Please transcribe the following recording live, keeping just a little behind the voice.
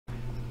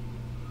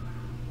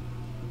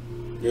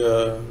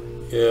Yeah.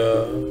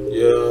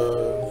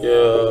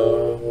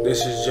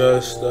 This is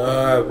just a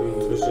hobby.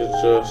 This is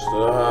just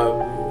a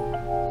hobby.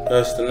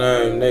 That's the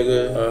name,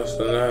 nigga. That's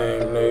the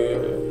name,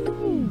 nigga.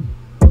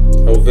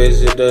 No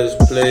visitors,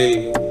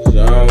 please.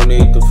 I don't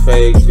need the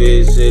fake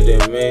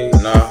visiting me.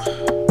 Nah.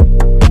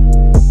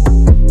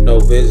 No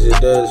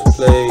visitors,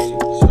 please.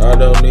 I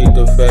don't need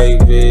the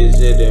fake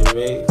visiting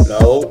me.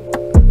 No.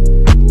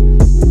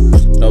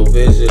 No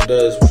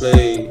visitors,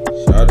 please.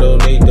 I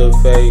don't need the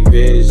fake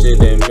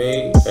visiting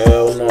me.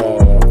 Hell no.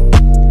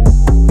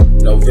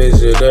 No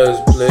visitors,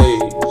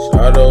 please.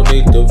 I don't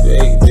need the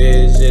fake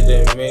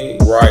visiting me.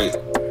 Right.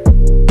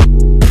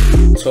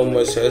 Too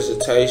much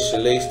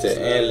hesitation leads to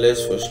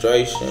endless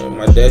frustration.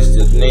 My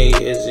destiny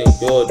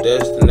isn't your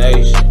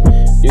destination.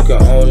 You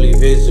can only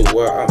visit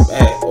where I'm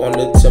at on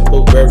the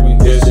temporary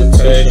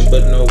visitation,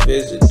 but no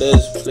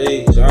visitors,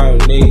 please. I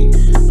don't need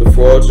the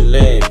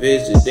fraudulent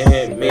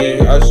visiting me.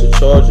 I should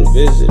charge a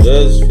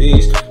visitor's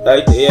fees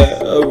like they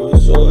at a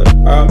resort.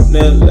 I'm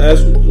their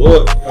last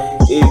resort.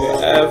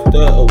 Even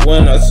after a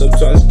win, I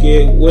sometimes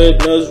get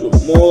winner's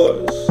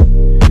remorse.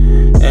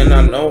 And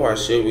I know I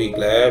should be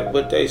glad,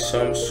 but they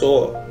some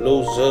sort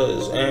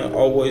losers and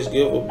always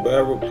give a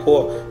bad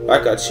report,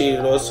 like I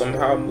cheated or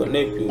somehow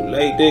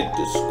manipulated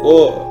the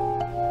score.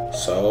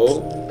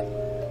 So,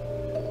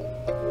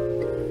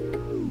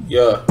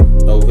 yeah,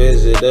 no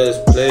visitors,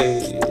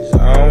 please.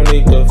 I don't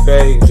need the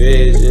fake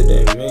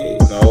visiting me.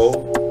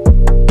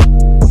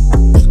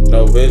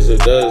 No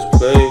visitors,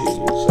 please.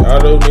 I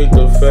don't need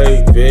the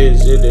fake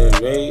visiting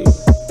me.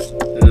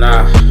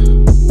 Nah.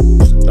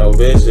 No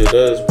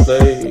visitors,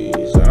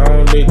 please. I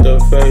don't need the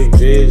fake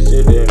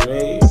visiting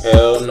me.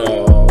 Hell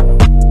no.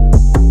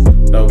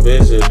 No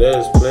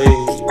visitors,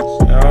 please.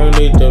 I don't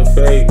need the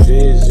fake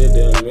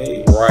visiting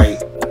me. Right.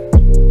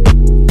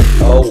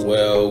 Oh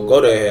well,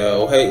 go to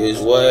hell. Hate is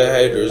what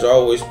haters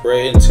always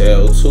pray and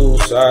tell. Two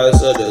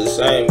sides of the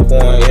same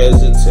coin,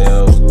 heads and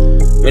tails.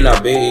 Me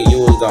not being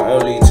you is the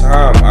only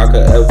time I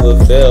could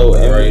ever fail.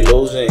 And me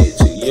losing it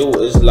to you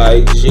is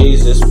like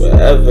Jesus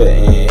forever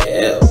in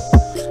hell.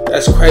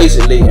 That's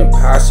crazily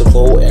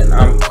impossible, and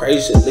I'm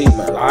crazily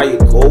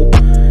maniacal,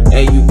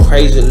 and you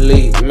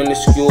crazily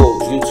minuscule.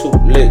 You too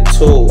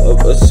little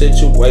of a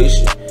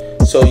situation,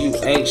 so you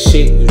ain't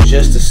shit, you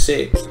just a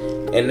sick,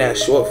 and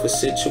that's short for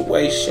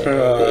situation.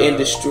 The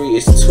industry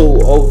is too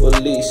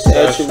overly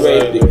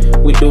saturated.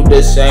 We do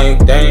the same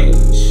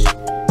things.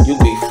 You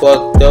be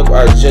fucked up,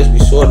 I just be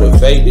sort of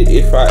faded.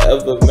 If I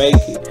ever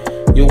make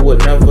it, you would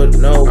never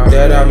know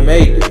that I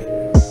made it.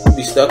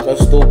 Be stuck on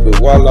stupid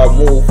while I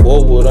move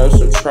forward on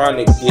some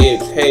trying to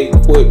get paid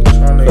quick.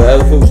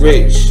 Forever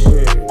rich,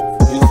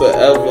 you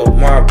forever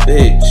my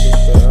bitch.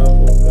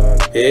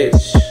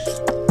 Bitch.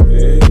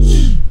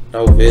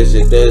 No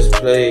visitors,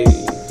 please.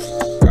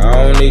 I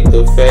don't need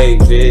the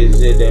fake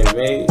visiting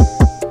me.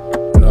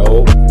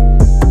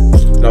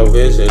 No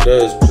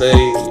visitors,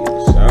 please.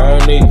 I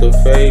don't need the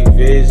fake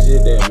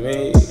visiting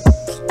me.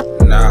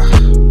 Nah.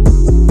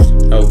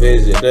 No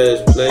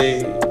visitors,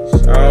 please.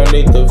 I don't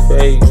need the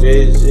fake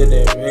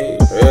visiting me.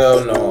 Hell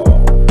no.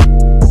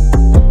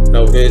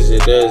 No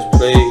visitors,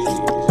 please.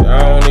 I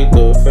don't need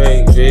the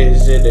fake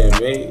visiting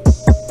me.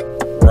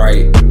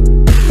 Right.